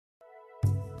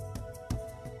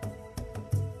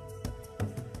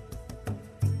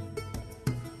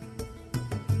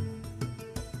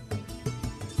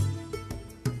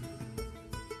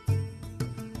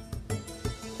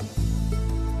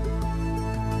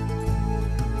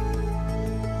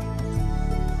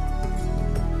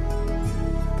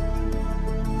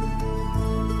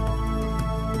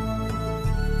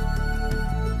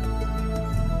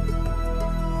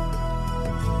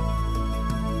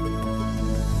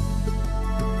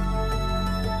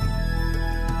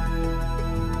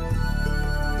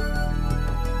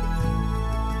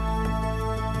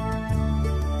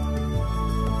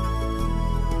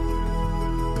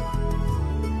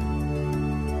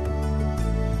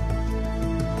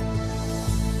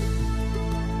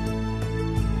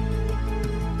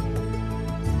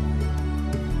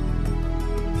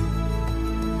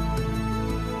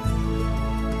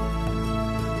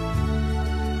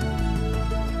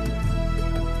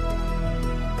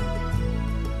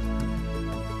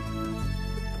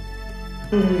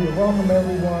To welcome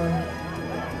everyone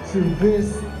to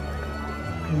this,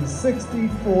 the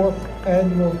 64th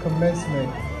annual commencement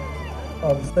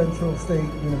of Central State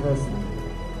University.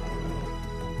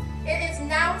 It is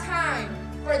now time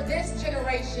for this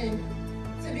generation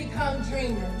to become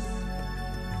dreamers.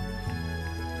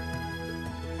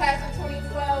 Class of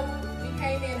 2012, we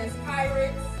came in as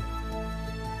pirates,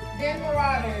 then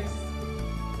marauders,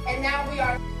 and now we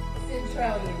are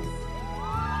Centralians.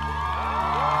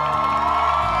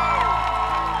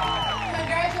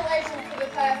 Congratulations to the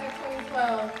class of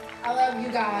 2012. I love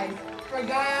you guys. For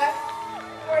God,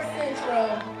 for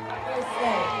Central, for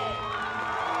State.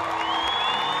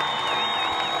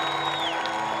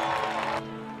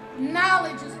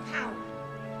 Knowledge is power,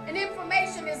 and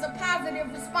information is a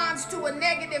positive response to a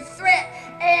negative threat,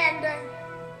 and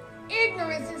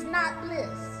ignorance is not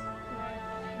bliss.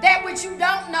 That which you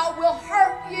don't know will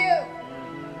hurt you.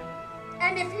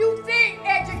 And if you think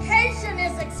education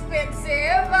is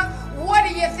expensive, what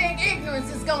do you think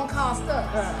ignorance is going to cost us?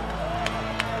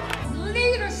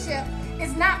 Leadership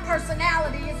is not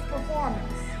personality, it's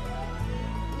performance.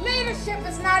 Leadership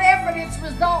is not effort, it's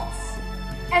results.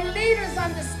 And leaders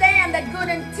understand that good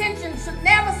intentions should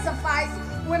never suffice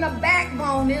when a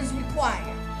backbone is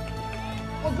required.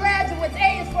 Well, graduates,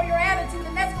 A is for your attitude,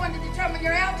 and that's going to determine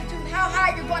your altitude, how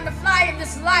high you're going to fly in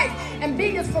this life. And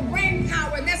B is for brain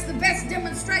power, and that's the best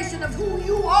demonstration of who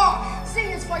you are.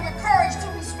 C is for your courage to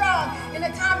be strong in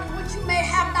a time in which you may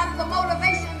have not the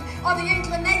motivation or the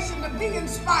inclination to be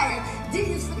inspired.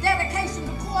 D is for dedication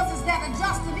to causes that are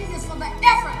just, and E is for the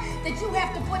effort that you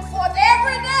have to put forth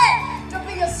every day to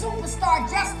be a superstar,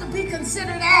 just to be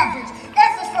considered average.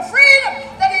 F is for freedom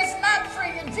that is not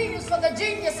free, and G is for the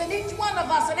genius in each one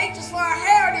of us, and H is for our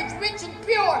heritage, rich and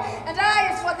pure, and I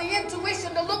is for the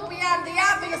intuition to look beyond the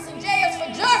obvious, and J is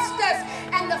for justice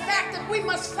and the fact that we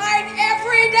must fight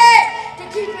every day to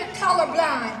keep it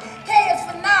colorblind. K is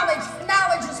for knowledge.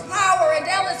 Knowledge is power, and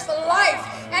L is for life.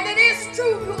 And it is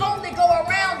true, you only go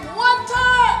around one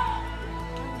time.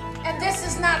 And this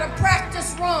is not a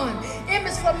practice run. M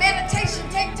is for meditation.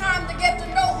 Take time to get to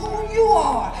know who you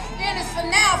are. N is for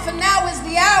now. For now is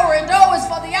the hour. And O is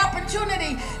for the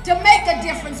opportunity to make a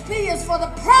difference. P is for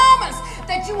the promise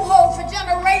that you hold for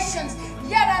generations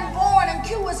yet unborn. And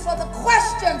Q is for the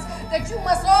questions that you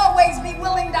must always be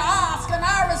willing to ask. And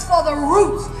R is for the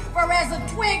roots. For as a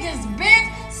twig is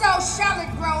bent, so shall it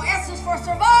grow. S is for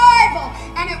survival,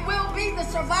 and it will be the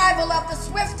survival of the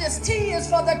swiftest. T is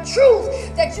for the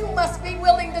truth that you must be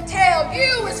willing to tell.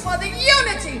 U is for the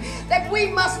unity that we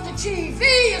must achieve. V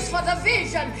is for the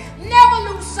vision. Never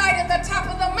lose sight of the top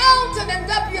of the mountain. And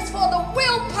W is for the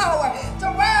willpower to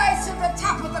rise to the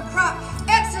top of the crop.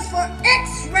 X is for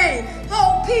X-ray.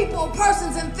 Whole people,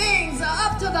 persons, and things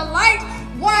are up to the light.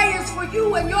 Y is for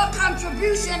you and your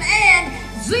contribution, and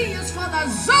Z is for the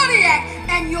zodiac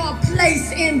and your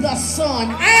place in the sun.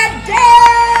 I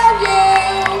dare